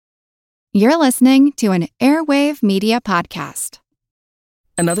You're listening to an Airwave Media Podcast.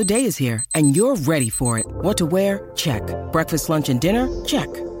 Another day is here, and you're ready for it. What to wear? Check. Breakfast, lunch, and dinner? Check.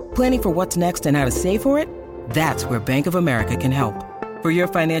 Planning for what's next and how to save for it? That's where Bank of America can help. For your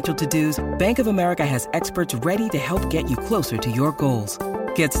financial to-dos, Bank of America has experts ready to help get you closer to your goals.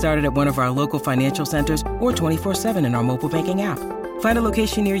 Get started at one of our local financial centers or 24/7 in our mobile banking app. Find a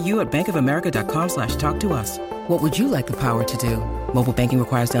location near you at bankofamerica.com/talktous. What would you like the power to do? Mobile banking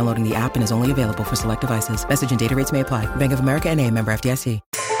requires downloading the app and is only available for select devices. Message and data rates may apply. Bank of America N.A., member FDIC.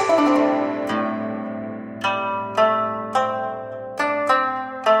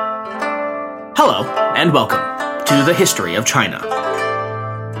 Hello, and welcome to the History of China.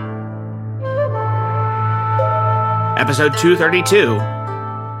 Episode 232,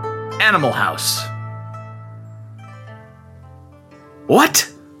 Animal House. What?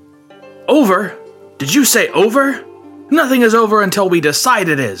 Over? Did you say over? Nothing is over until we decide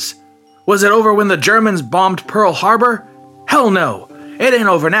it is. Was it over when the Germans bombed Pearl Harbor? Hell no. It ain't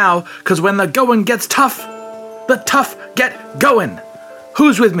over now, 'cause when the going gets tough, the tough get going.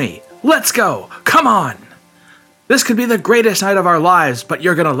 Who's with me? Let's go. Come on. This could be the greatest night of our lives, but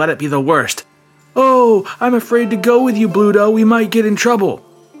you're gonna let it be the worst. Oh, I'm afraid to go with you, Bluto. We might get in trouble.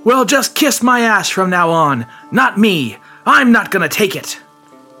 Well, just kiss my ass from now on. Not me. I'm not gonna take it.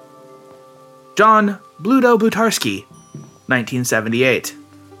 John Bluto Butarski, 1978.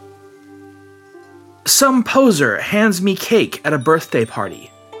 Some poser hands me cake at a birthday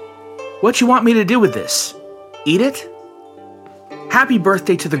party. What you want me to do with this? Eat it? Happy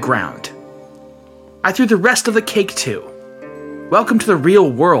birthday to the ground. I threw the rest of the cake too. Welcome to the real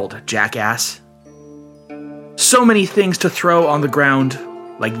world, jackass. So many things to throw on the ground,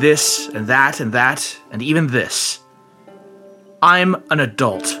 like this and that and even this. I'm an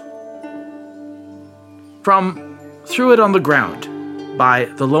adult. From Threw It on the Ground by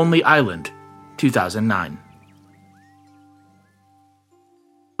The Lonely Island, 2009.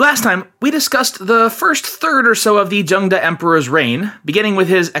 Last time, we discussed the first third or so of the Zhengde Emperor's reign, beginning with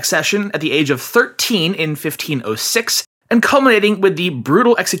his accession at the age of 13 in 1506, and culminating with the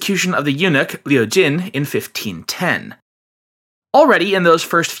brutal execution of the eunuch Liu Jin in 1510. Already in those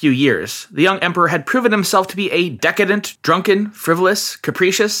first few years, the young emperor had proven himself to be a decadent, drunken, frivolous,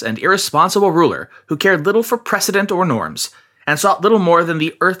 capricious, and irresponsible ruler who cared little for precedent or norms, and sought little more than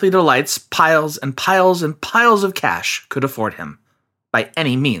the earthly delights piles and piles and piles of cash could afford him, by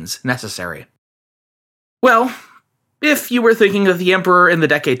any means necessary. Well, if you were thinking that the emperor in the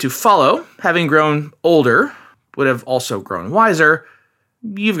decade to follow, having grown older, would have also grown wiser,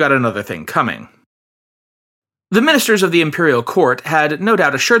 you've got another thing coming. The ministers of the imperial court had no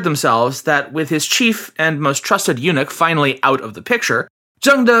doubt assured themselves that with his chief and most trusted eunuch finally out of the picture,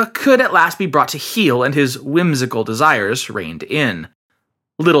 Zhengde could at last be brought to heel and his whimsical desires reined in.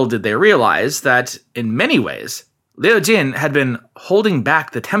 Little did they realize that, in many ways, Liu Jin had been holding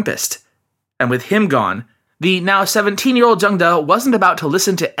back the tempest, and with him gone, the now 17-year-old Zhengde wasn't about to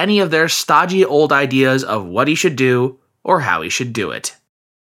listen to any of their stodgy old ideas of what he should do or how he should do it.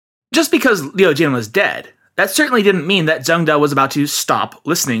 Just because Liu Jin was dead, that certainly didn't mean that Zhengde was about to stop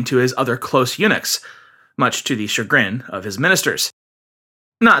listening to his other close eunuchs, much to the chagrin of his ministers.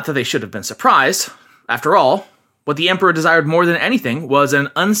 Not that they should have been surprised. After all, what the emperor desired more than anything was an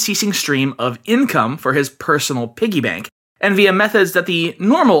unceasing stream of income for his personal piggy bank, and via methods that the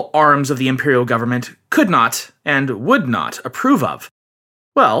normal arms of the imperial government could not and would not approve of.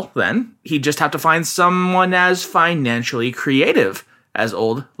 Well, then, he'd just have to find someone as financially creative as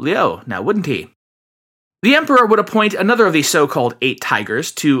old Liu, now wouldn't he? The emperor would appoint another of the so-called 8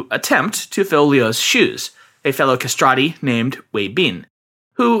 tigers to attempt to fill Liu's shoes, a fellow castrati named Wei Bin,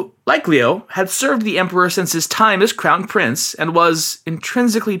 who, like Liu, had served the emperor since his time as crown prince and was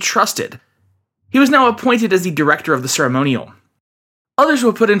intrinsically trusted. He was now appointed as the director of the ceremonial. Others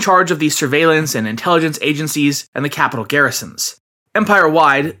were put in charge of the surveillance and intelligence agencies and the capital garrisons.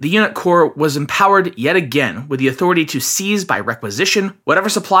 Empire-wide, the eunuch corps was empowered yet again with the authority to seize by requisition whatever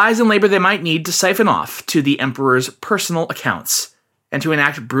supplies and labor they might need to siphon off to the emperor's personal accounts, and to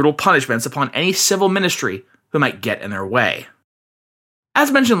enact brutal punishments upon any civil ministry who might get in their way.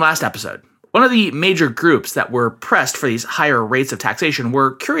 As mentioned last episode, one of the major groups that were pressed for these higher rates of taxation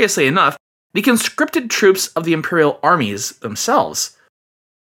were, curiously enough, the conscripted troops of the imperial armies themselves.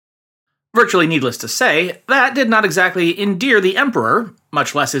 Virtually needless to say, that did not exactly endear the emperor,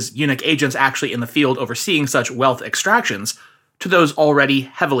 much less his eunuch agents actually in the field overseeing such wealth extractions, to those already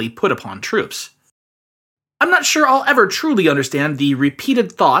heavily put upon troops. I'm not sure I'll ever truly understand the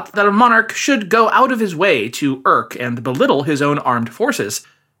repeated thought that a monarch should go out of his way to irk and belittle his own armed forces,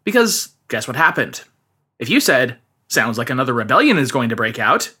 because guess what happened? If you said, "Sounds like another rebellion is going to break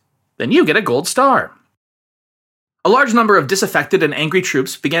out," then you get a gold star. A large number of disaffected and angry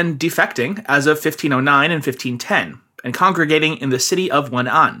troops began defecting as of 1509 and 1510, and congregating in the city of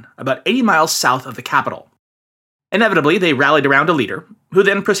Wen'an, about 80 miles south of the capital. Inevitably, they rallied around a leader, who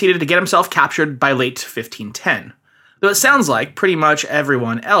then proceeded to get himself captured by late 1510, though it sounds like pretty much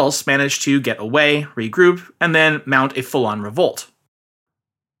everyone else managed to get away, regroup, and then mount a full-on revolt.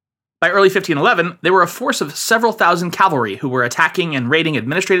 By early 1511, they were a force of several thousand cavalry who were attacking and raiding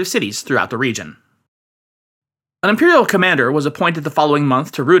administrative cities throughout the region. An imperial commander was appointed the following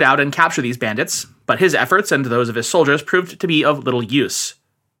month to root out and capture these bandits, but his efforts and those of his soldiers proved to be of little use.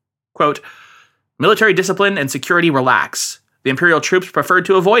 Quote, "Military discipline and security were lax. The imperial troops preferred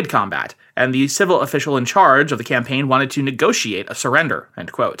to avoid combat, and the civil official in charge of the campaign wanted to negotiate a surrender."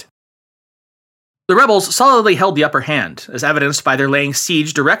 End quote. The rebels solidly held the upper hand, as evidenced by their laying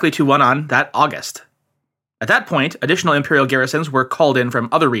siege directly to Wen'an that August. At that point, additional imperial garrisons were called in from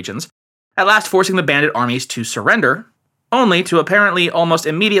other regions, at last forcing the bandit armies to surrender, only to apparently almost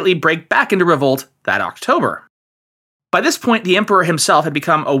immediately break back into revolt that October. By this point, the emperor himself had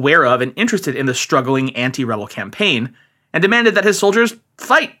become aware of and interested in the struggling anti-rebel campaign, and demanded that his soldiers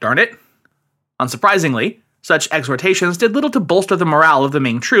fight, darn it. Unsurprisingly, such exhortations did little to bolster the morale of the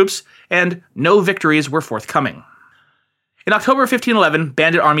Ming troops, and no victories were forthcoming. In October 1511,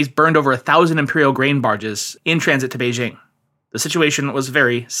 bandit armies burned over 1,000 imperial grain barges in transit to Beijing. The situation was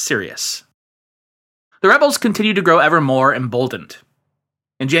very serious. The rebels continued to grow ever more emboldened.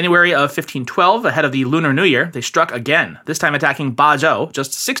 In January of 1512, ahead of the Lunar New Year, they struck again, this time attacking Bazhou,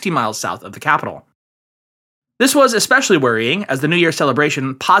 just 60 miles south of the capital. This was especially worrying, as the New Year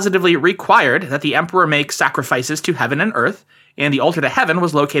celebration positively required that the emperor make sacrifices to heaven and earth, and the altar to heaven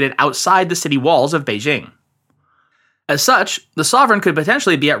was located outside the city walls of Beijing. As such, the sovereign could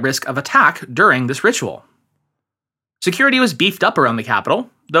potentially be at risk of attack during this ritual. Security was beefed up around the capital,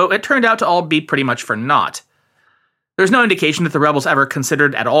 though it turned out to all be pretty much for naught. There's no indication that the rebels ever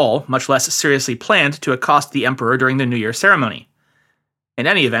considered at all, much less seriously planned, to accost the emperor during the New Year ceremony. In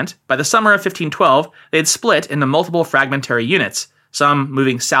any event, by the summer of 1512, they had split into multiple fragmentary units, some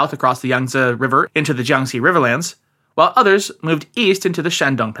moving south across the Yangtze River into the Jiangxi Riverlands, while others moved east into the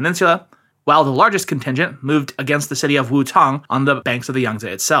Shandong Peninsula, while the largest contingent moved against the city of Wutong on the banks of the Yangtze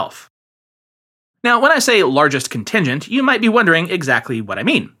itself. Now, when I say largest contingent, you might be wondering exactly what I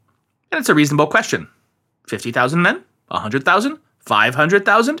mean. And it's a reasonable question. 50,000 men? 100,000?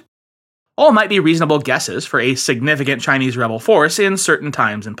 500,000? All might be reasonable guesses for a significant Chinese rebel force in certain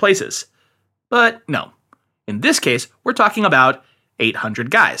times and places. But no. In this case, we're talking about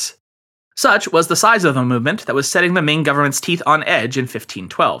 800 guys. Such was the size of the movement that was setting the Ming government's teeth on edge in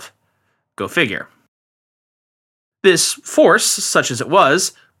 1512. Go figure. This force, such as it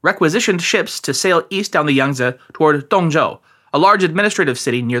was, requisitioned ships to sail east down the Yangtze toward Dongzhou, a large administrative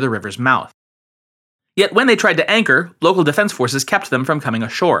city near the river's mouth. Yet when they tried to anchor, local defense forces kept them from coming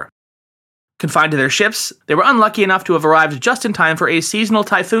ashore. Confined to their ships, they were unlucky enough to have arrived just in time for a seasonal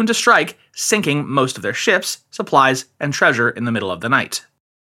typhoon to strike, sinking most of their ships, supplies, and treasure in the middle of the night.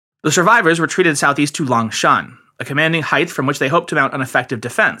 The survivors retreated southeast to Longshan, a commanding height from which they hoped to mount an effective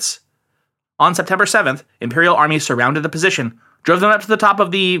defense. On September 7th, Imperial armies surrounded the position, drove them up to the top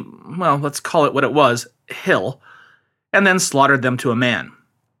of the, well, let's call it what it was, hill, and then slaughtered them to a man.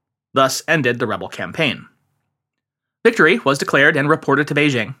 Thus ended the rebel campaign. Victory was declared and reported to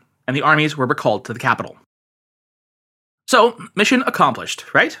Beijing, and the armies were recalled to the capital. So, mission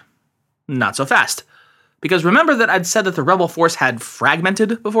accomplished, right? Not so fast. Because remember that I'd said that the rebel force had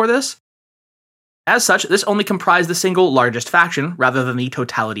fragmented before this? As such, this only comprised the single largest faction rather than the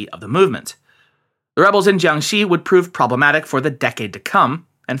totality of the movement. The rebels in Jiangxi would prove problematic for the decade to come,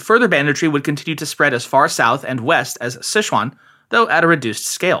 and further banditry would continue to spread as far south and west as Sichuan, though at a reduced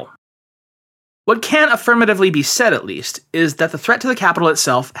scale. What can affirmatively be said, at least, is that the threat to the capital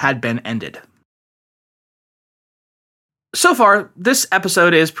itself had been ended. So far, this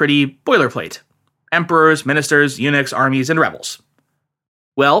episode is pretty boilerplate. Emperors, ministers, eunuchs, armies, and rebels.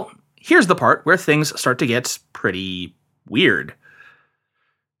 Well, here's the part where things start to get pretty weird.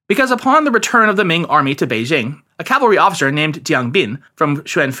 Because upon the return of the Ming army to Beijing, a cavalry officer named Jiang Bin from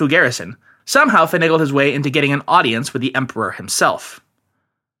Xuanfu Garrison somehow finagled his way into getting an audience with the emperor himself.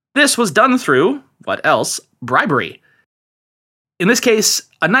 This was done through, what else, bribery. In this case,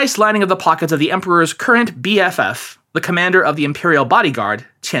 a nice lining of the pockets of the emperor's current BFF, the commander of the imperial bodyguard,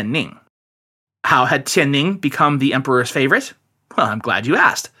 Qian Ning. How had Qian Ning become the emperor's favorite? Well, I'm glad you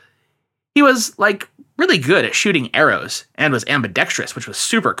asked. He was, really good at shooting arrows, and was ambidextrous, which was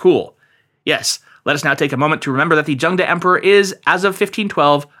super cool. Yes, let us now take a moment to remember that the Zhengde Emperor is, as of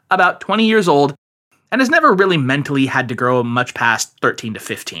 1512, about 20 years old, and has never really mentally had to grow much past 13 to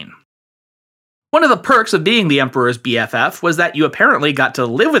 15. One of the perks of being the Emperor's BFF was that you apparently got to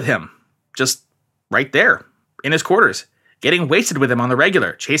live with him, just right there, in his quarters, getting wasted with him on the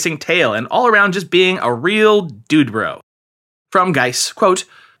regular, chasing tail, and all around just being a real dude bro. From Geiss, quote,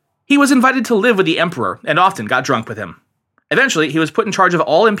 "He was invited to live with the Emperor and often got drunk with him. Eventually, he was put in charge of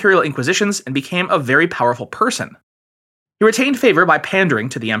all imperial inquisitions and became a very powerful person. He retained favor by pandering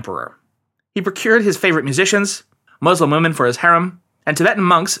to the Emperor. He procured his favorite musicians, Muslim women for his harem, and Tibetan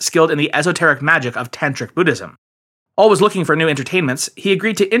monks skilled in the esoteric magic of Tantric Buddhism. Always looking for new entertainments, he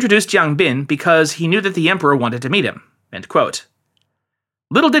agreed to introduce Jiang Bin because he knew that the Emperor wanted to meet him." End quote.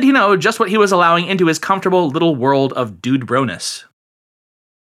 Little did he know just what he was allowing into his comfortable little world of dude broness.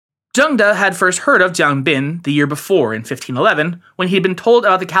 Zheng De had first heard of Jiang Bin the year before in 1511 when he had been told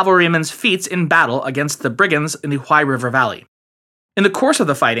about the cavalryman's feats in battle against the brigands in the Huai River Valley. In the course of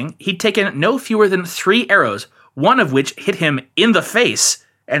the fighting, he'd taken no fewer than 3 arrows, one of which hit him in the face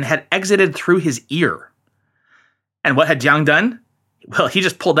and had exited through his ear. And what had Jiang done? Well, he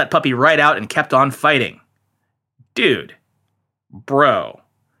just pulled that puppy right out and kept on fighting. Dude. Bro.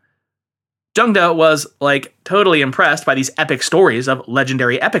 Zheng De was, totally impressed by these epic stories of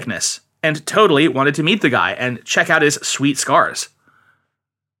legendary epicness, and totally wanted to meet the guy and check out his sweet scars.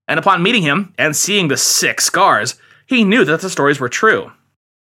 And upon meeting him and seeing the sick scars, he knew that the stories were true.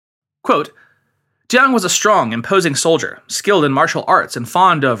 Quote, "Jiang was a strong, imposing soldier, skilled in martial arts and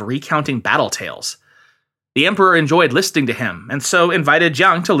fond of recounting battle tales. The Emperor enjoyed listening to him, and so invited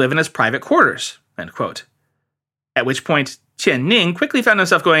Jiang to live in his private quarters." End quote. At which point, Qian Ning quickly found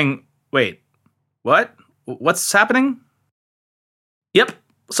himself going, "Wait, what? What's happening?" "Yep,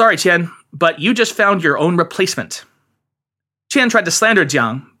 sorry Qian, but you just found your own replacement." Qian tried to slander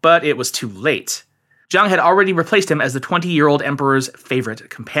Jiang, but it was too late. Jiang had already replaced him as the 20-year-old emperor's favorite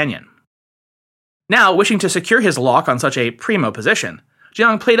companion. Now, wishing to secure his lock on such a primo position,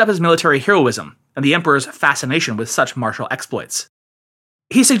 Jiang played up his military heroism and the emperor's fascination with such martial exploits.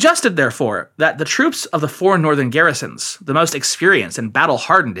 He suggested, therefore, that the troops of the 4 northern garrisons, the most experienced and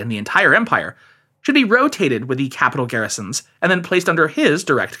battle-hardened in the entire empire, should be rotated with the capital garrisons and then placed under his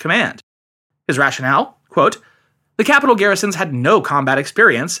direct command. His rationale, quote, "The capital garrisons had no combat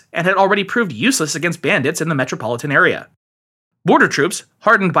experience and had already proved useless against bandits in the metropolitan area. Border troops,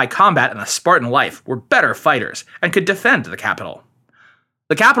 hardened by combat and a Spartan life, were better fighters and could defend the capital.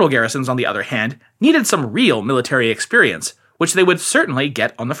 The capital garrisons, on the other hand, needed some real military experience, which they would certainly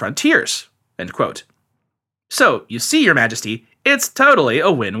get on the frontiers." End quote. So, you see, Your Majesty, it's totally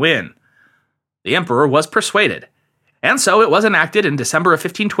a win-win. The Emperor was persuaded, and so it was enacted in December of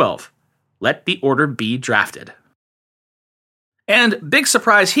 1512. Let the order be drafted. And big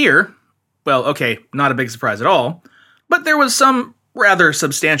surprise here, well, okay, not a big surprise at all, but there was some rather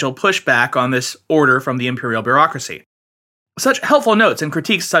substantial pushback on this order from the imperial bureaucracy. Such helpful notes and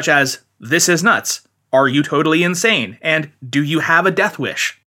critiques such as, "This is nuts," "Are you totally insane?" and "Do you have a death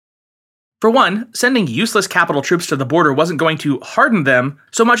wish?" For one, sending useless capital troops to the border wasn't going to harden them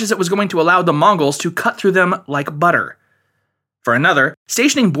so much as it was going to allow the Mongols to cut through them like butter. For another,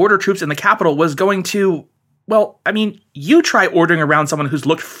 stationing border troops in the capital was going to, you try ordering around someone who's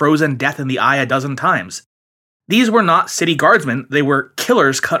looked frozen death in the eye a dozen times. These were not city guardsmen, they were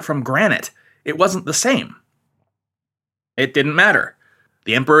killers cut from granite. It wasn't the same. It didn't matter.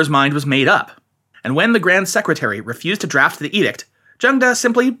 The Emperor's mind was made up. And when the Grand Secretary refused to draft the edict, Zheng De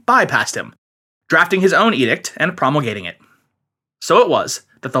simply bypassed him, drafting his own edict and promulgating it. So it was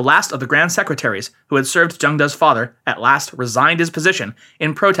that the last of the Grand Secretaries who had served Zheng De's father at last resigned his position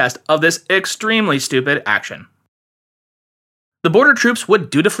in protest of this extremely stupid action. The border troops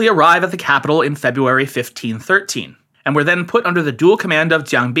would dutifully arrive at the capital in February 1513, and were then put under the dual command of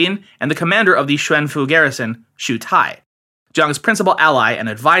Jiang Bin and the commander of the Xuanfu garrison, Xu Tai, Jiang's principal ally and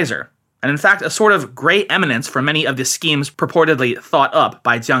advisor, and in fact a sort of gray eminence for many of the schemes purportedly thought up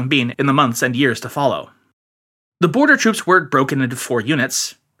by Jiang Bin in the months and years to follow. The border troops were broken into 4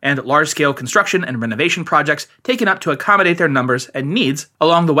 units, and large-scale construction and renovation projects taken up to accommodate their numbers and needs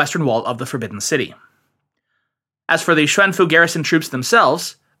along the western wall of the Forbidden City. As for the Xuanfu garrison troops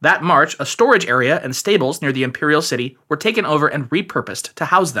themselves, that March a storage area and stables near the imperial city were taken over and repurposed to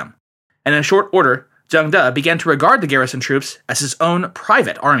house them, and in short order, Zheng De began to regard the garrison troops as his own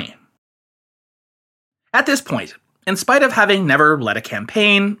private army. At this point, in spite of having never led a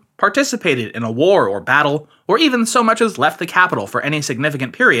campaign, participated in a war or battle, or even so much as left the capital for any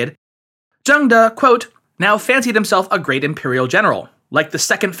significant period, Zheng De, quote, now fancied himself a great imperial general, like the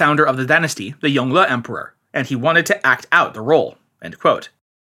second founder of the dynasty, the Yongle Emperor, and he wanted to act out the role, end quote.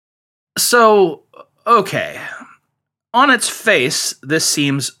 So, okay. On its face, this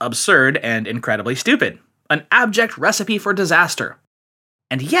seems absurd and incredibly stupid. An abject recipe for disaster.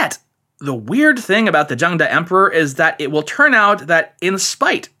 And yet, the weird thing about the Zhengde Emperor is that it will turn out that in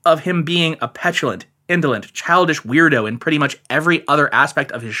spite of him being a petulant, indolent, childish weirdo in pretty much every other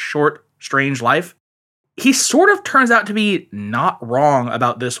aspect of his short, strange life, he sort of turns out to be not wrong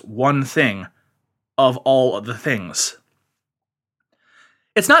about this one thing of all of the things.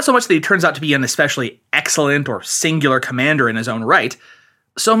 It's not so much that he turns out to be an especially excellent or singular commander in his own right,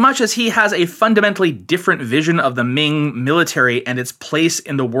 so much as he has a fundamentally different vision of the Ming military and its place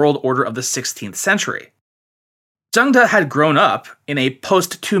in the world order of the 16th century. Zhengde had grown up in a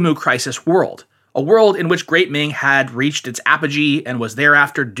post-Tumu crisis world, a world in which Great Ming had reached its apogee and was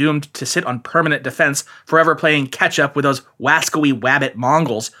thereafter doomed to sit on permanent defense, forever playing catch-up with those wascoey wabbit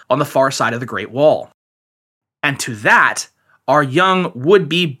Mongols on the far side of the Great Wall. And to that, our young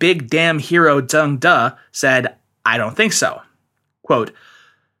would-be big damn hero Zhengde said, "I don't think so." Quote,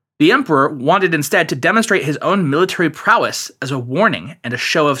 "The emperor wanted instead to demonstrate his own military prowess as a warning and a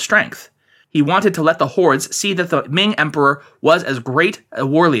show of strength. He wanted to let the hordes see that the Ming emperor was as great a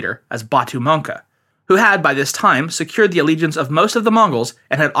war leader as Batu Mongke, who had by this time secured the allegiance of most of the Mongols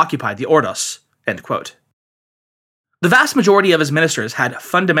and had occupied the Ordos." End quote. The vast majority of his ministers had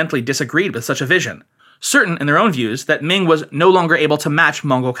fundamentally disagreed with such a vision, certain in their own views that Ming was no longer able to match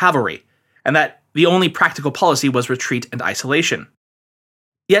Mongol cavalry, and that the only practical policy was retreat and isolation.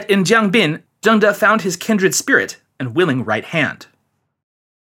 Yet in Jiangbin, Zhengde found his kindred spirit and willing right hand.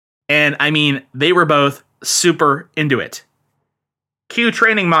 And I mean, they were both super into it. Cue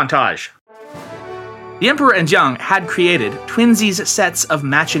training montage. The Emperor and Jiang had created twinsies sets of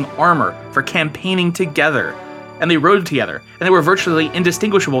matching armor for campaigning together, and they rode together, and they were virtually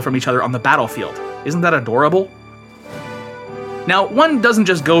indistinguishable from each other on the battlefield. Isn't that adorable? Now, one doesn't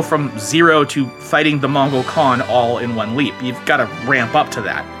just go from zero to fighting the Mongol Khan all in one leap. You've got to ramp up to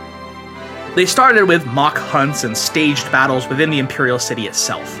that. They started with mock hunts and staged battles within the imperial city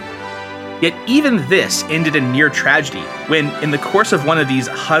itself. Yet even this ended in near tragedy when, in the course of one of these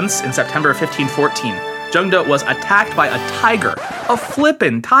hunts in September 1514, Zhengde was attacked by a tiger, a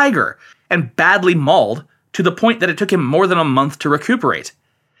flippin' tiger, and badly mauled to the point that it took him more than a month to recuperate.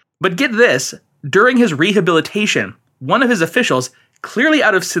 But get this, during his rehabilitation, one of his officials, clearly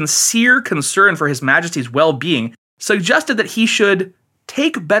out of sincere concern for His Majesty's well-being, suggested that he should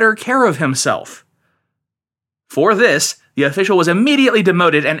take better care of himself. For this, the official was immediately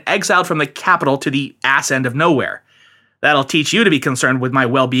demoted and exiled from the capital to the ass end of nowhere. That'll teach you to be concerned with my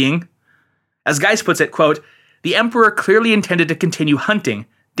well-being. As Geis puts it, quote, "The emperor clearly intended to continue hunting,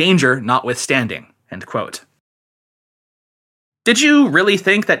 danger notwithstanding," end quote. Did you really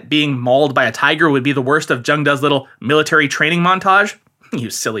think that being mauled by a tiger would be the worst of Zhengde's little military training montage?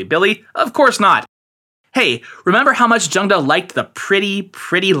 You silly Billy, of course not. Hey, remember how much Zhengde liked the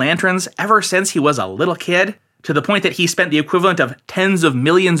pretty lanterns ever since he was a little kid? To the point that he spent the equivalent of tens of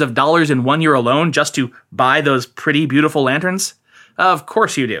millions of dollars in 1 year alone just to buy those pretty beautiful lanterns? Of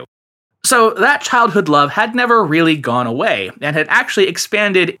course you do. So that childhood love had never really gone away, and had actually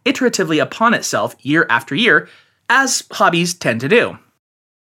expanded iteratively upon itself year after year, as hobbies tend to do.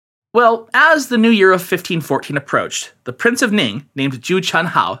 Well, as the new year of 1514 approached, the Prince of Ning, named Zhu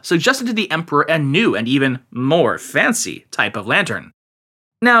Chenhao, suggested to the emperor a new and even more fancy type of lantern.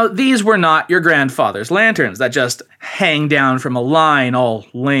 Now, these were not your grandfather's lanterns that just hang down from a line all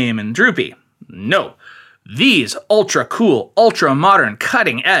lame and droopy. No. These ultra-cool, ultra-modern,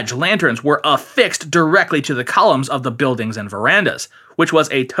 cutting-edge lanterns were affixed directly to the columns of the buildings and verandas, which was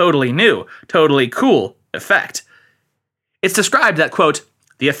a totally new, totally cool effect. It's described that, quote,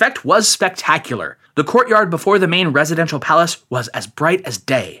 "The effect was spectacular. The courtyard before the main residential palace was as bright as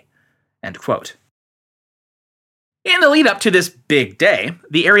day," end quote. In the lead up to this big day,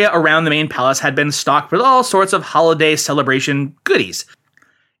 the area around the main palace had been stocked with all sorts of holiday celebration goodies,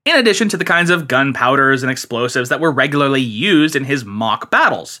 in addition to the kinds of gunpowders and explosives that were regularly used in his mock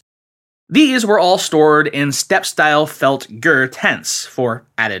battles. These were all stored in step-style felt gur tents for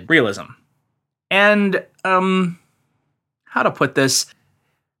added realism. And, how to put this?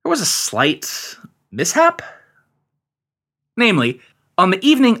 There was a slight mishap. Namely, on the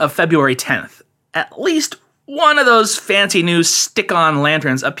evening of February 10th, at least one of those fancy new stick-on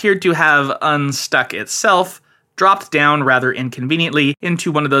lanterns appeared to have unstuck itself, dropped down rather inconveniently into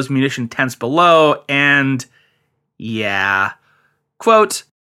one of those munition tents below, and yeah. Quote,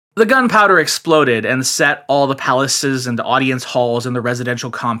 "The gunpowder exploded and set all the palaces and audience halls in the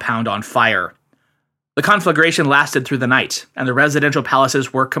residential compound on fire. The conflagration lasted through the night, and the residential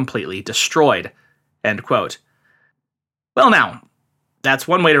palaces were completely destroyed," end quote. Well now, that's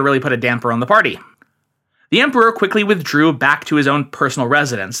one way to really put a damper on the party. The emperor quickly withdrew back to his own personal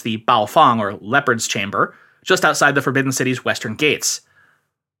residence, the Baofeng, or Leopard's Chamber, just outside the Forbidden City's western gates.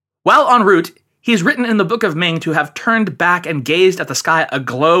 While en route, he's written in the Book of Ming to have turned back and gazed at the sky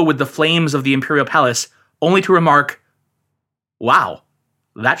aglow with the flames of the imperial palace, only to remark, "Wow,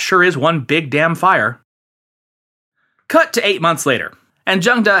 that sure is one big damn fire." Cut to 8 months later, and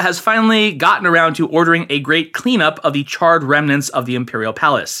Zhengde has finally gotten around to ordering a great cleanup of the charred remnants of the imperial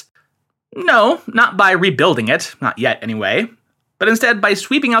palace. No, not by rebuilding it, not yet anyway, but instead by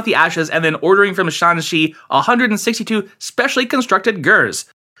sweeping out the ashes and then ordering from Shanxi 162 specially constructed gers,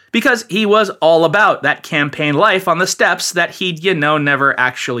 because he was all about that campaign life on the steppes that he'd, never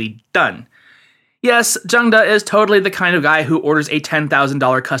actually done. Yes, Zhengde is totally the kind of guy who orders a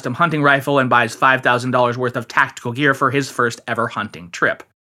 $10,000 custom hunting rifle and buys $5,000 worth of tactical gear for his first ever hunting trip.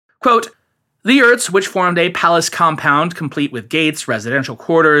 Quote, "The yurts, which formed a palace compound complete with gates, residential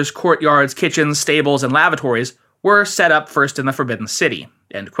quarters, courtyards, kitchens, stables, and lavatories, were set up first in the Forbidden City,"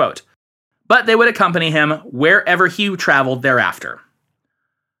 end quote. But they would accompany him wherever he traveled thereafter.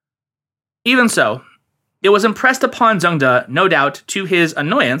 Even so, it was impressed upon Zhengde, no doubt to his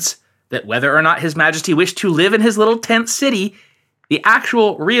annoyance, that whether or not His Majesty wished to live in his little tent city, the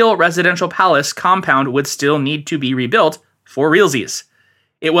actual real residential palace compound would still need to be rebuilt for realsies.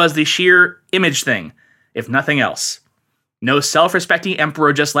 It was the sheer image thing, if nothing else. No self-respecting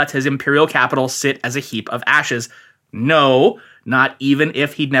emperor just lets his imperial capital sit as a heap of ashes. No, not even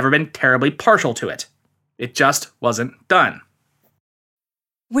if he'd never been terribly partial to it. It just wasn't done.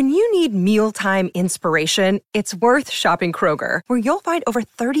 When you need mealtime inspiration, it's worth shopping Kroger, where you'll find over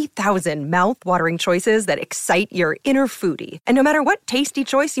 30,000 mouth-watering choices that excite your inner foodie. And no matter what tasty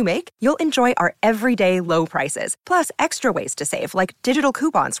choice you make, you'll enjoy our everyday low prices, plus extra ways to save, like digital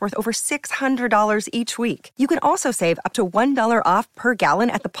coupons worth over $600 each week. You can also save up to $1 off per gallon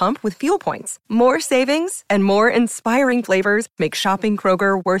at the pump with fuel points. More savings and more inspiring flavors make shopping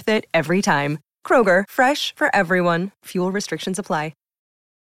Kroger worth it every time. Kroger, fresh for everyone. Fuel restrictions apply.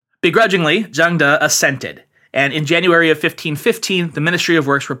 Begrudgingly, Zhengde assented, and in January of 1515, the Ministry of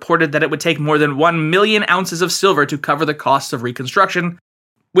Works reported that it would take more than 1 million ounces of silver to cover the costs of reconstruction,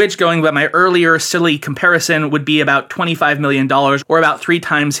 which, going by my earlier silly comparison, would be about $25 million, or about 3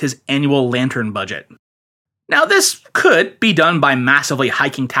 times his annual lantern budget. Now, this could be done by massively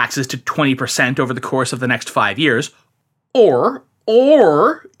hiking taxes to 20% over the course of the next 5 years, or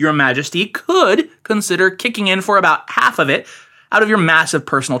Your Majesty could consider kicking in for about half of it out of your massive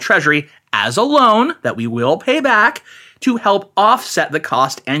personal treasury as a loan that we will pay back to help offset the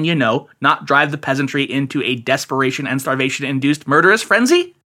cost and, not drive the peasantry into a desperation and starvation-induced murderous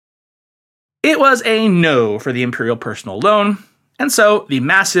frenzy? It was a no for the imperial personal loan, and so the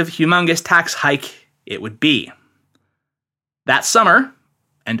massive, humongous tax hike it would be. That summer,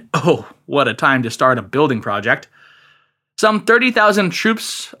 and oh, what a time to start a building project, some 30,000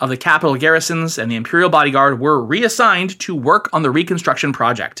 troops of the capital garrisons and the imperial bodyguard were reassigned to work on the reconstruction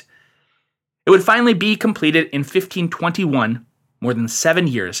project. It would finally be completed in 1521, more than 7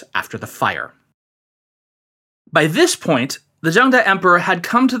 years after the fire. By this point, the Zhengde emperor had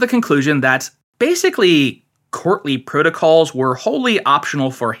come to the conclusion that basically courtly protocols were wholly optional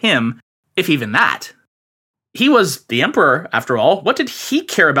for him, if even that. He was the emperor, after all. What did he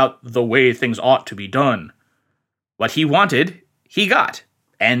care about the way things ought to be done? What he wanted, he got.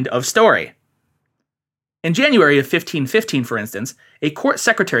 End of story. In January of 1515, for instance, a court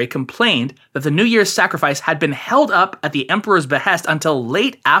secretary complained that the New Year's sacrifice had been held up at the emperor's behest until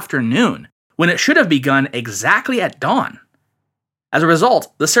late afternoon, when it should have begun exactly at dawn. As a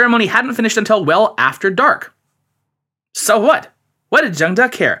result, the ceremony hadn't finished until well after dark. So what? What did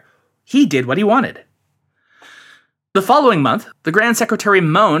Zhengde care? He did what he wanted. The following month, the Grand Secretary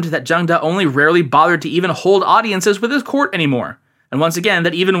moaned that Zhengde only rarely bothered to even hold audiences with his court anymore, and once again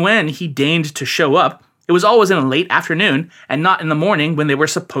that even when he deigned to show up, it was always in a late afternoon and not in the morning when they were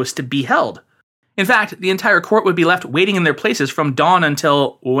supposed to be held. In fact, the entire court would be left waiting in their places from dawn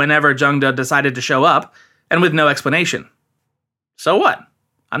until whenever Zhengde decided to show up, and with no explanation. So what?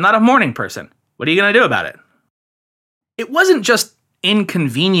 I'm not a morning person. What are you going to do about it? It wasn't just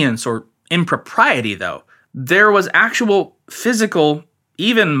inconvenience or impropriety, though. There was actual physical,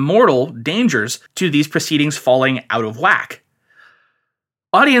 even mortal, dangers to these proceedings falling out of whack.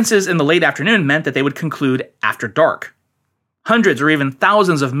 Audiences in the late afternoon meant that they would conclude after dark. Hundreds or even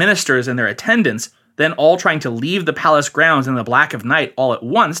thousands of ministers and their attendants, then all trying to leave the palace grounds in the black of night all at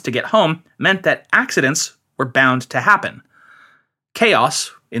once to get home, meant that accidents were bound to happen.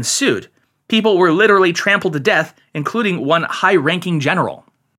 Chaos ensued. People were literally trampled to death, including one high-ranking general.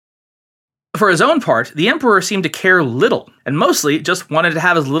 For his own part, the emperor seemed to care little, and mostly just wanted to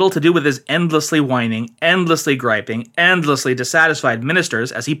have as little to do with his endlessly whining, endlessly griping, endlessly dissatisfied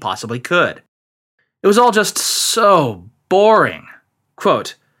ministers as he possibly could. It was all just so boring.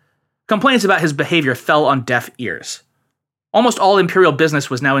 Quote, Complaints about his behavior fell on deaf ears. Almost all imperial business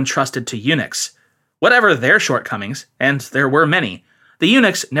was now entrusted to eunuchs. Whatever their shortcomings, and there were many, the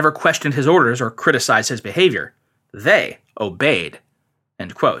eunuchs never questioned his orders or criticized his behavior. They obeyed.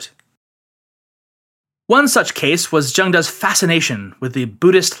 End quote. One such case was Zhengde's fascination with the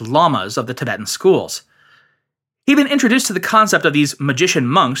Buddhist lamas of the Tibetan schools. He'd been introduced to the concept of these magician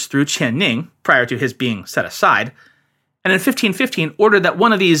monks through Qian Ning, prior to his being set aside, and in 1515 ordered that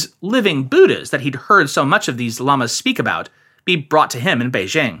one of these living Buddhas that he'd heard so much of these lamas speak about be brought to him in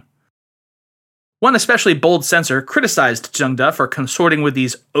Beijing. One especially bold censor criticized Zhengde for consorting with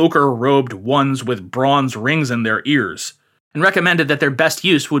these ochre-robed ones with bronze rings in their ears, and recommended that their best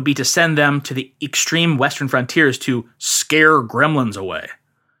use would be to send them to the extreme western frontiers to scare gremlins away.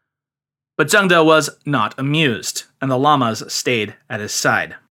 But Zhengde was not amused, and the lamas stayed at his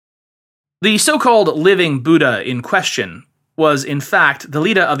side. The so-called living Buddha in question was, in fact, the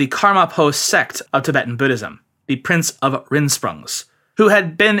leader of the Karmapo sect of Tibetan Buddhism, the Prince of Rinsprongs, who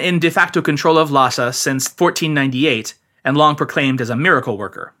had been in de facto control of Lhasa since 1498 and long proclaimed as a miracle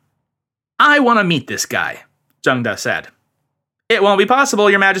worker. "I want to meet this guy," Zhengde said. "It won't be possible,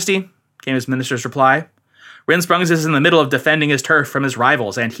 Your Majesty," came his minister's reply. "Rinsprongs is in the middle of defending his turf from his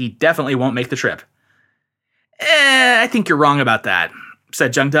rivals, and he definitely won't make the trip." I think you're wrong about that,"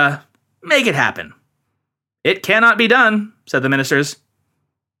 said Zhengde. "Make it happen." "It cannot be done," said the ministers.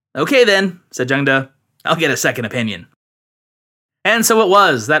 "Okay then," said Zhengde. "I'll get a second opinion." And so it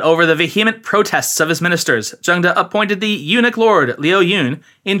was that over the vehement protests of his ministers, Zhengde appointed the eunuch lord Liu Yun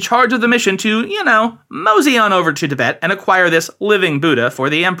in charge of the mission to, mosey on over to Tibet and acquire this living Buddha for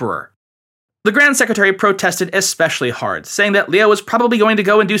the emperor. The Grand Secretary protested especially hard, saying that Liu was probably going to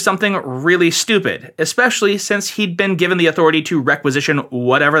go and do something really stupid, especially since he'd been given the authority to requisition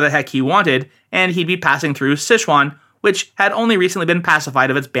whatever the heck he wanted, and he'd be passing through Sichuan, which had only recently been pacified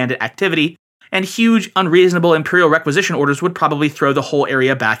of its bandit activity, and huge, unreasonable imperial requisition orders would probably throw the whole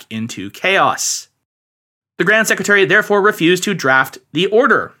area back into chaos. The Grand Secretary therefore refused to draft the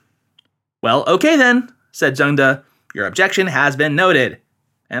order. "Well, okay then," said Zhengde. "Your objection has been noted."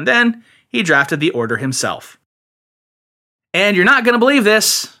 And then he drafted the order himself. And you're not going to believe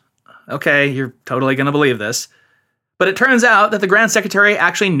this. Okay, you're totally going to believe this. But it turns out that the Grand Secretary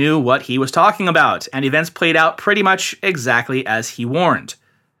actually knew what he was talking about, and events played out pretty much exactly as he warned.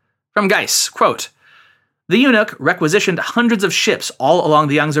 From Geiss, quote, "The eunuch requisitioned hundreds of ships all along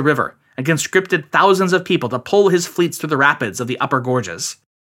the Yangtze River and conscripted thousands of people to pull his fleets through the rapids of the upper gorges.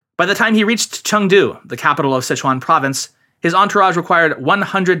 By the time he reached Chengdu, the capital of Sichuan province, his entourage required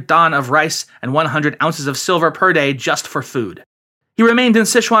 100 dan of rice and 100 ounces of silver per day just for food. He remained in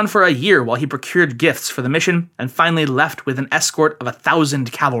Sichuan for a year while he procured gifts for the mission and finally left with an escort of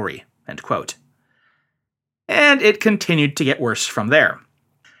 1,000 cavalry." End quote. And it continued to get worse from there.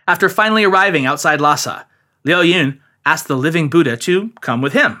 After finally arriving outside Lhasa, Liu Yun asked the living Buddha to come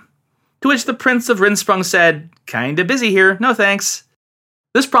with him, to which the Prince of Rinsprongs said, "Kinda busy here, no thanks."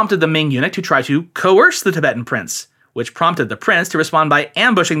 This prompted the Ming eunuch to try to coerce the Tibetan prince, which prompted the prince to respond by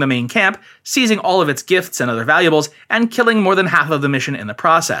ambushing the Ming camp, seizing all of its gifts and other valuables, and killing more than half of the mission in the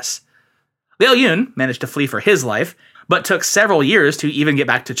process. Liu Yun managed to flee for his life, but took several years to even get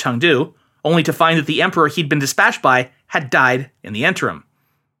back to Chengdu, only to find that the emperor he'd been dispatched by had died in the interim.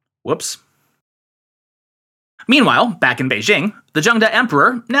 Whoops. Meanwhile, back in Beijing, the Zhengde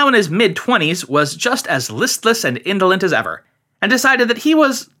emperor, now in his mid-20s, was just as listless and indolent as ever, and decided that he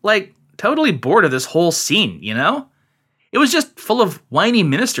was, totally bored of this whole scene, It was just full of whiny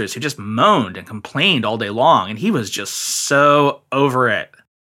ministers who just moaned and complained all day long, and he was just so over it.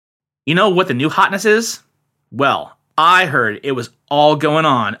 You know what the new hotness is? Well, I heard it was all going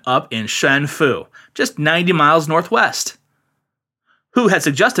on up in Shenfu, just 90 miles northwest. Who had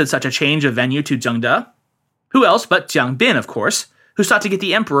suggested such a change of venue to Zhengde? Who else but Jiang Bin, of course, who sought to get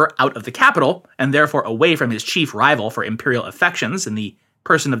the emperor out of the capital, and therefore away from his chief rival for imperial affections in the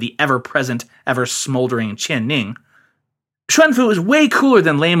person of the ever-present, ever-smoldering Qian Ning. "Shenfu is way cooler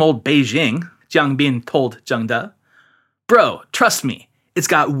than lame old Beijing," Jiang Bin told Zhengde. "Bro, trust me, it's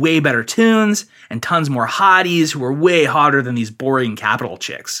got way better tunes, and tons more hotties who are way hotter than these boring capital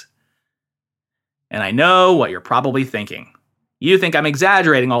chicks." And I know what you're probably thinking. You think I'm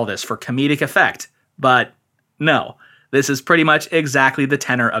exaggerating all this for comedic effect, but no, this is pretty much exactly the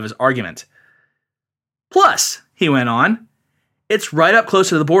tenor of his argument. "Plus," he went on, "it's right up close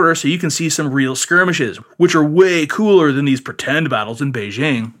to the border so you can see some real skirmishes, which are way cooler than these pretend battles in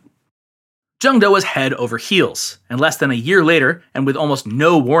Beijing." Zhengde was head over heels, and less than a year later, and with almost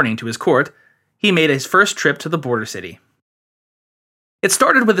no warning to his court, he made his first trip to the border city. It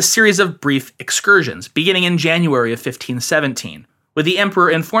started with a series of brief excursions, beginning in January of 1517, with the emperor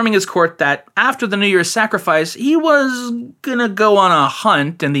informing his court that after the New Year's sacrifice, he was gonna go on a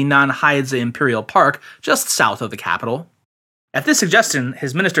hunt in the Nanhaizi Imperial Park just south of the capital. At this suggestion,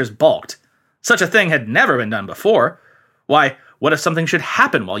 his ministers balked. Such a thing had never been done before. Why, what if something should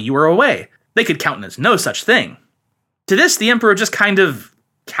happen while you were away? They could countenance no such thing. To this, the emperor just kind of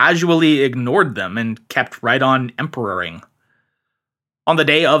casually ignored them and kept right on emperoring. On the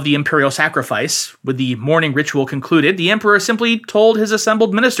day of the imperial sacrifice, with the morning ritual concluded, the emperor simply told his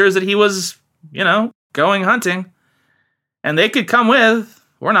assembled ministers that he was, going hunting. And they could come with,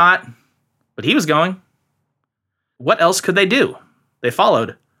 or not, but he was going. What else could they do? They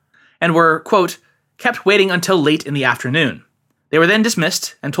followed, and were, quote, kept waiting until late in the afternoon. They were then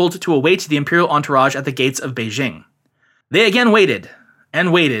dismissed and told to await the imperial entourage at the gates of Beijing. They again waited,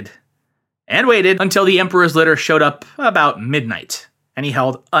 and waited, and waited until the emperor's litter showed up about midnight, and he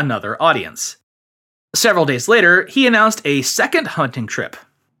held another audience. Several days later, he announced a second hunting trip.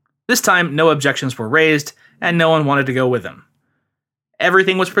 This time, no objections were raised, and no one wanted to go with him.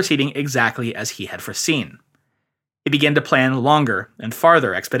 Everything was proceeding exactly as he had foreseen. He began to plan longer and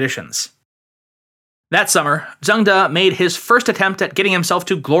farther expeditions. That summer, Zheng De made his first attempt at getting himself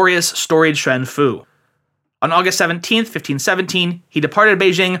to glorious storied Xuanfu. On August 17, 1517, he departed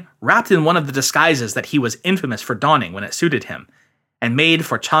Beijing wrapped in one of the disguises that he was infamous for donning when it suited him, and made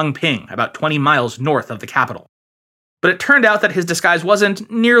for Changping, about 20 miles north of the capital. But it turned out that his disguise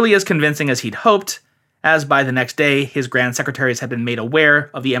wasn't nearly as convincing as he'd hoped, as by the next day, his grand secretaries had been made aware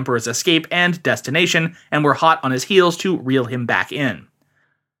of the emperor's escape and destination, and were hot on his heels to reel him back in.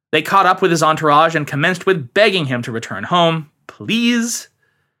 They caught up with his entourage and commenced with begging him to return home, please,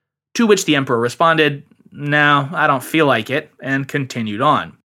 to which the emperor responded, "No, I don't feel like it," and continued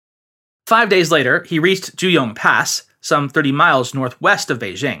on. 5 days later, he reached Juyong Pass, some 30 miles northwest of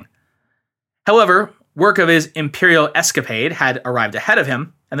Beijing. However, work of his imperial escapade had arrived ahead of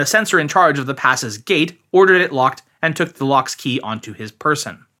him, and the censor in charge of the pass's gate ordered it locked and took the lock's key onto his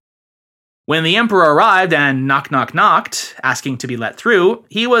person. When the emperor arrived and knocked, asking to be let through,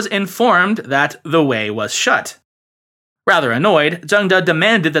 he was informed that the way was shut. Rather annoyed, Zheng De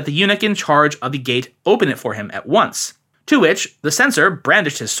demanded that the eunuch in charge of the gate open it for him at once, to which the censor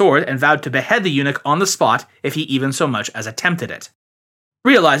brandished his sword and vowed to behead the eunuch on the spot if he even so much as attempted it.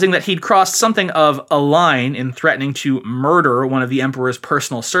 Realizing that he'd crossed something of a line in threatening to murder one of the emperor's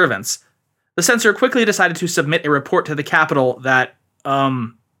personal servants, the censor quickly decided to submit a report to the capital that,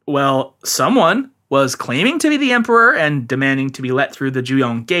 someone was claiming to be the emperor and demanding to be let through the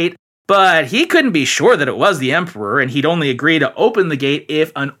Juyong gate, but he couldn't be sure that it was the emperor, and he'd only agree to open the gate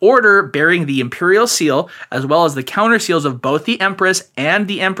if an order bearing the imperial seal, as well as the counter seals of both the empress and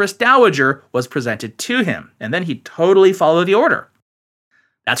the empress dowager, was presented to him, and then he'd totally follow the order.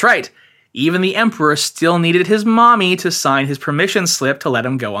 That's right, even the emperor still needed his mommy to sign his permission slip to let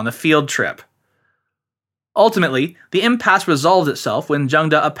him go on the field trip. Ultimately, the impasse resolved itself when Zheng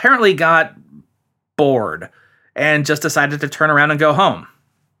De apparently got bored and just decided to turn around and go home.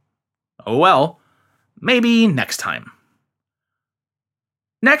 Oh well, maybe next time.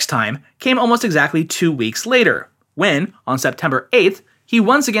 Next time came almost exactly 2 weeks later, when, on September 8th, he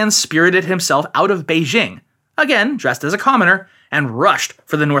once again spirited himself out of Beijing, again dressed as a commoner, and rushed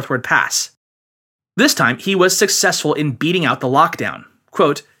for the northward pass. This time, he was successful in beating out the lockdown.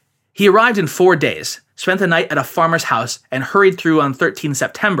 Quote, he arrived in 4 days, spent the night at a farmer's house, and hurried through on 13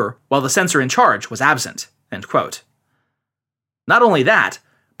 September while the censor in charge was absent. End quote. Not only that,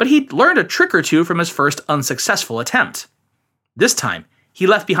 but he'd learned a trick or two from his first unsuccessful attempt. This time, he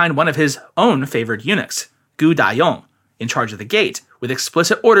left behind one of his own favored eunuchs, Gu Dayong, in charge of the gate, with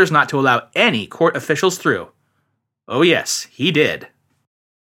explicit orders not to allow any court officials through. Oh yes, he did.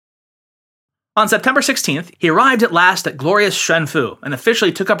 On September 16th, he arrived at last at glorious Xuanfu and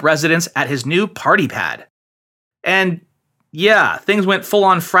officially took up residence at his new party pad. And yeah, things went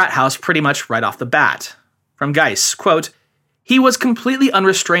full-on frat house pretty much right off the bat. From Geis, quote, he was completely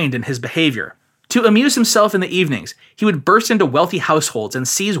unrestrained in his behavior. To amuse himself in the evenings, he would burst into wealthy households and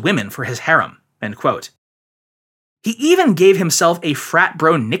seize women for his harem. End quote. He even gave himself a frat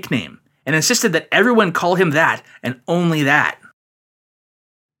bro nickname and insisted that everyone call him that and only that.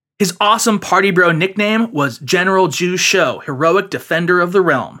 His awesome party bro nickname was General Zhu Shou, Heroic Defender of the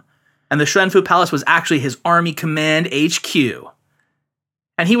Realm, and the Xuanfu Palace was actually his Army Command HQ.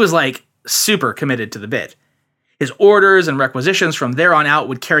 And he was super committed to the bit. His orders and requisitions from there on out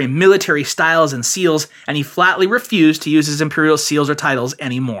would carry military styles and seals, and he flatly refused to use his imperial seals or titles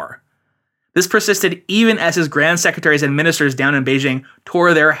anymore. This persisted even as his grand secretaries and ministers down in Beijing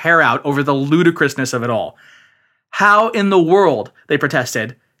tore their hair out over the ludicrousness of it all. How in the world, they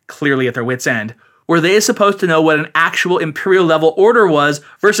protested, clearly at their wits' end, Were they supposed to know what an actual imperial-level order was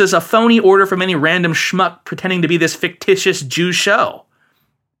versus a phony order from any random schmuck pretending to be this fictitious Zhu Shou?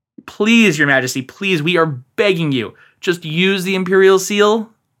 Please, Your Majesty, please, we are begging you, just use the imperial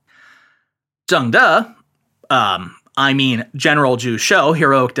seal. Zheng De, General Zhu Shou,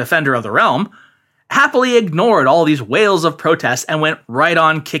 heroic defender of the realm, happily ignored all these wails of protest and went right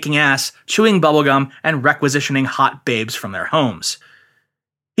on kicking ass, chewing bubblegum, and requisitioning hot babes from their homes.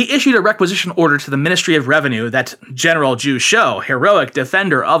 He issued a requisition order to the Ministry of Revenue that General Zhu Shou, heroic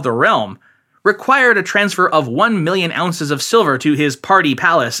defender of the realm, required a transfer of 1 million ounces of silver to his party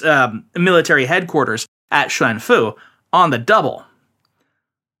palace, military headquarters at Xuanfu on the double.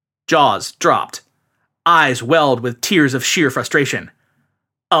 Jaws dropped. Eyes welled with tears of sheer frustration.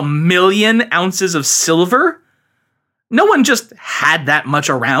 1 million ounces of silver? No one just had that much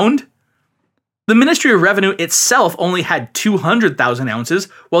around. The Ministry of Revenue itself only had 200,000 ounces,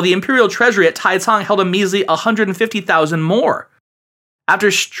 while the Imperial Treasury at Taicang held a measly 150,000 more.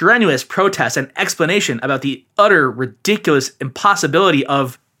 After strenuous protests and explanation about the utter ridiculous impossibility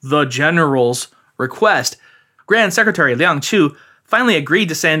of the General's request, Grand Secretary Liang Chu finally agreed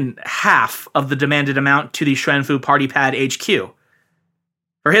to send half of the demanded amount to the Xuanfu Party Pad HQ.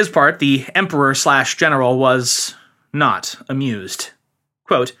 For his part, the Emperor/General was not amused.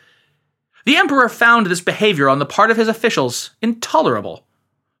 Quote, "The Emperor found this behavior on the part of his officials intolerable.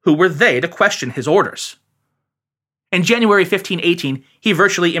 Who were they to question his orders?" In January 1518, he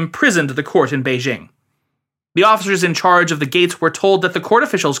virtually imprisoned the court in Beijing. The officers in charge of the gates were told that the court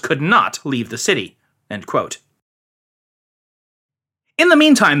officials could not leave the city. End quote. In the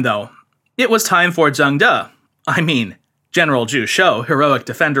meantime, though, it was time for Zheng De, General Zhu Shou, heroic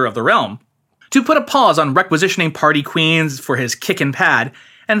defender of the realm, to put a pause on requisitioning party queens for his kick and pad,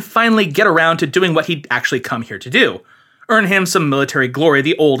 and finally get around to doing what he'd actually come here to do, earn him some military glory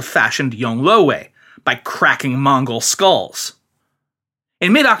the old-fashioned Yongle way, by cracking Mongol skulls.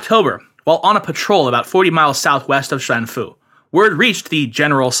 In mid-October, while on a patrol about 40 miles southwest of Xuanfu, word reached the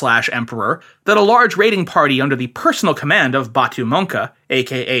General/Emperor that a large raiding party under the personal command of Batu Monka,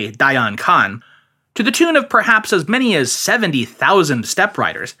 aka Dayan Khan, to the tune of perhaps as many as 70,000 steppe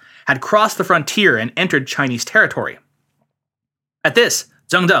riders, had crossed the frontier and entered Chinese territory. At this,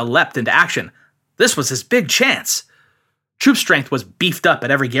 Zheng De leapt into action. This was his big chance. Troop strength was beefed up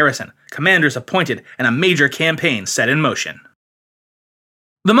at every garrison, commanders appointed, and a major campaign set in motion.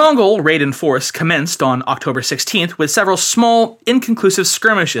 The Mongol raid in force commenced on October 16th with several small, inconclusive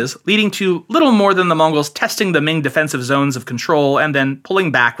skirmishes leading to little more than the Mongols testing the Ming defensive zones of control and then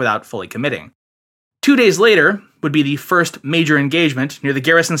pulling back without fully committing. 2 days later would be the first major engagement near the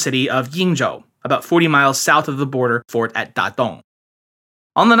garrison city of Yingzhou, about 40 miles south of the border fort at Dadong.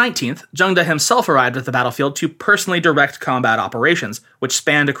 On the 19th, Zheng De himself arrived at the battlefield to personally direct combat operations, which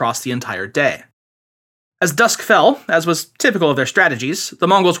spanned across the entire day. As dusk fell, as was typical of their strategies, the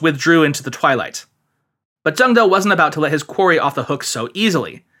Mongols withdrew into the twilight. But Zheng De wasn't about to let his quarry off the hook so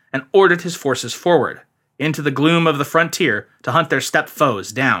easily, and ordered his forces forward, into the gloom of the frontier to hunt their steppe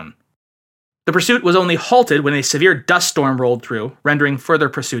foes down. The pursuit was only halted when a severe dust storm rolled through, rendering further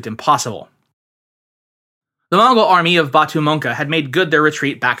pursuit impossible. The Mongol army of Batu Monka had made good their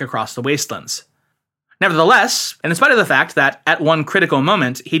retreat back across the wastelands. Nevertheless, and in spite of the fact that at one critical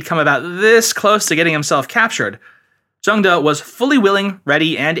moment he'd come about this close to getting himself captured, Zheng De was fully willing,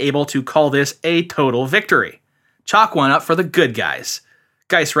 ready, and able to call this a total victory. Chalk one up for the good guys.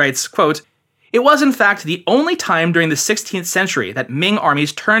 Geis writes, quote, "It was in fact the only time during the 16th century that Ming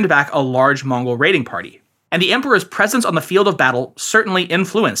armies turned back a large Mongol raiding party, and the emperor's presence on the field of battle certainly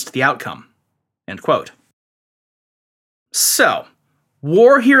influenced the outcome." End quote. So,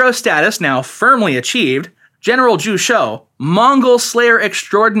 war hero status now firmly achieved, General Zhu Shou, Mongol slayer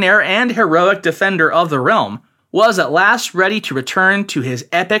extraordinaire and heroic defender of the realm, was at last ready to return to his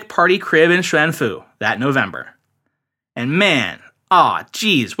epic party crib in Xuanfu that November. And man,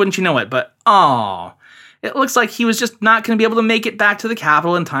 wouldn't you know it, but it looks like he was just not going to be able to make it back to the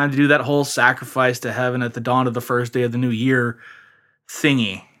capital in time to do that whole sacrifice to heaven at the dawn of the first day of the new year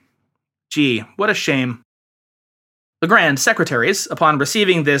thingy. Gee, what a shame. The Grand Secretaries, upon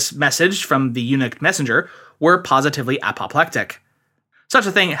receiving this message from the eunuch messenger, were positively apoplectic. Such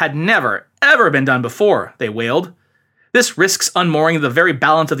a thing had never, ever been done before, they wailed. This risks unmooring the very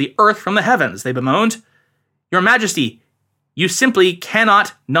balance of the earth from the heavens, they bemoaned. Your Majesty, you simply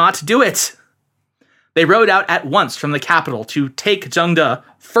cannot not do it. They rode out at once from the capital to take Zheng De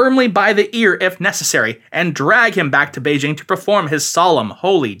firmly by the ear if necessary and drag him back to Beijing to perform his solemn,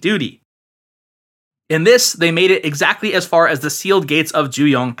 holy duty. In this, they made it exactly as far as the sealed gates of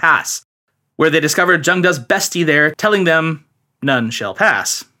Juyong Pass, where they discovered Zheng De's bestie there telling them, "None shall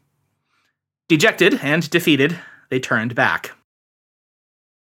pass." Dejected and defeated, they turned back.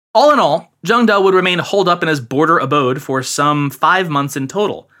 All in all, Zheng would remain holed up in his border abode for some 5 months in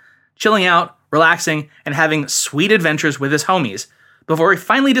total, chilling out, relaxing, and having sweet adventures with his homies, before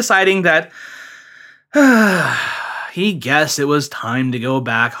finally deciding that he guessed it was time to go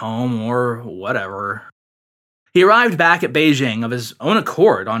back home or whatever. He arrived back at Beijing of his own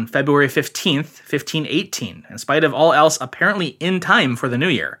accord on February 15th, 1518, in spite of all else apparently in time for the new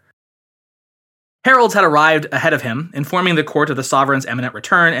year. Heralds had arrived ahead of him, informing the court of the sovereign's imminent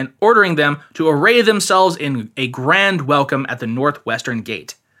return and ordering them to array themselves in a grand welcome at the northwestern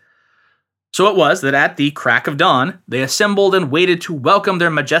gate. So it was that at the crack of dawn, they assembled and waited to welcome their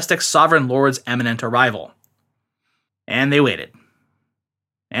majestic sovereign lord's imminent arrival. And they waited.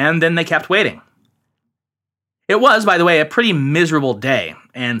 And then they kept waiting. It was, by the way, a pretty miserable day,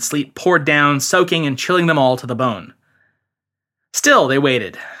 and sleet poured down, soaking and chilling them all to the bone. Still, they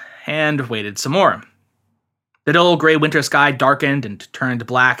waited, and waited some more. The dull gray winter sky darkened and turned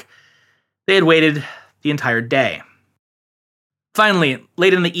black. They had waited the entire day. Finally,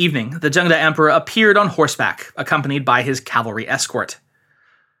 late in the evening, the Zheng Emperor appeared on horseback, accompanied by his cavalry escort.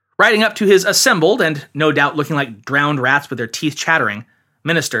 Riding up to his assembled, and no doubt looking like drowned rats with their teeth chattering,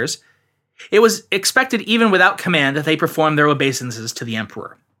 ministers, it was expected even without command that they perform their obeisances to the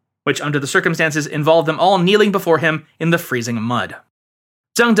emperor, which under the circumstances involved them all kneeling before him in the freezing mud.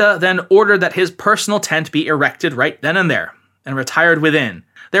 Zheng then ordered that his personal tent be erected right then and there, and retired within,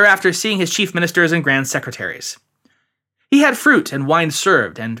 thereafter seeing his chief ministers and grand secretaries. He had fruit and wine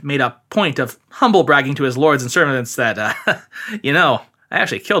served, and made a point of humble bragging to his lords and servants that, I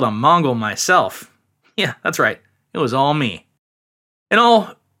actually killed a Mongol myself. Yeah, that's right, it was all me. In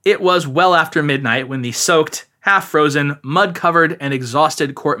all, it was well after midnight when the soaked, half-frozen, mud-covered, and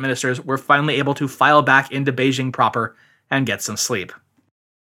exhausted court ministers were finally able to file back into Beijing proper and get some sleep.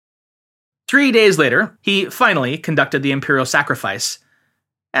 3 days later, he finally conducted the imperial sacrifice,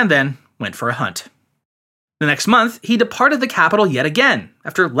 and then went for a hunt. The next month, he departed the capital yet again,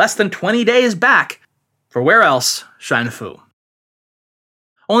 after less than 20 days back, for where else? Shanfu.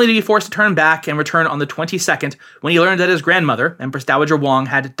 Only to be forced to turn back and return on the 22nd when he learned that his grandmother, Empress Dowager Wang,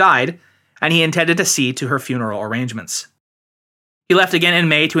 had died, and he intended to see to her funeral arrangements. He left again in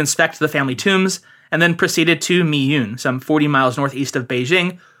May to inspect the family tombs, and then proceeded to Miyun, some 40 miles northeast of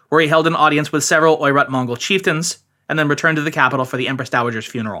Beijing, where he held an audience with several Oirat Mongol chieftains, and then returned to the capital for the Empress Dowager's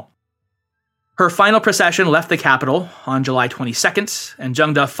funeral. Her final procession left the capital on July 22nd, and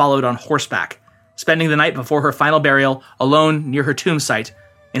Zheng followed on horseback, spending the night before her final burial alone near her tomb site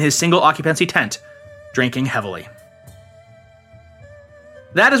in his single-occupancy tent, drinking heavily.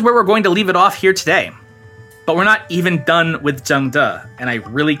 That is where we're going to leave it off here today. But we're not even done with Zheng De, and I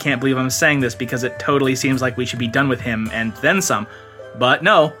really can't believe I'm saying this because it totally seems like we should be done with him and then some. But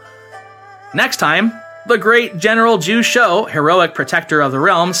no. Next time, the great General Zhu Shou, heroic protector of the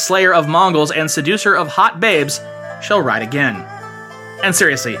realm, slayer of Mongols, and seducer of hot babes, shall ride again. And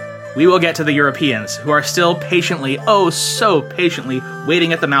seriously, we will get to the Europeans, who are still patiently, oh so patiently,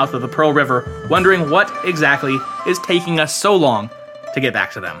 waiting at the mouth of the Pearl River, wondering what exactly is taking us so long to get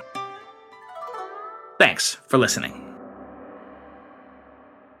back to them. Thanks for listening.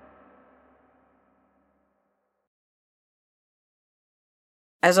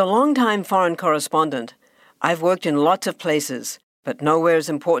 As a longtime foreign correspondent, I've worked in lots of places, but nowhere as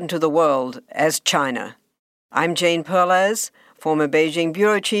important to the world as China. I'm Jane Perlez, former Beijing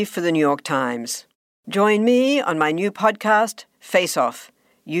bureau chief for the New York Times. Join me on my new podcast, Face Off,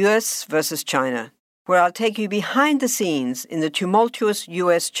 U.S. versus China, where I'll take you behind the scenes in the tumultuous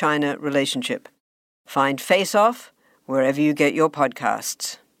U.S.-China relationship. Find Face Off wherever you get your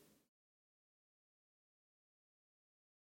podcasts.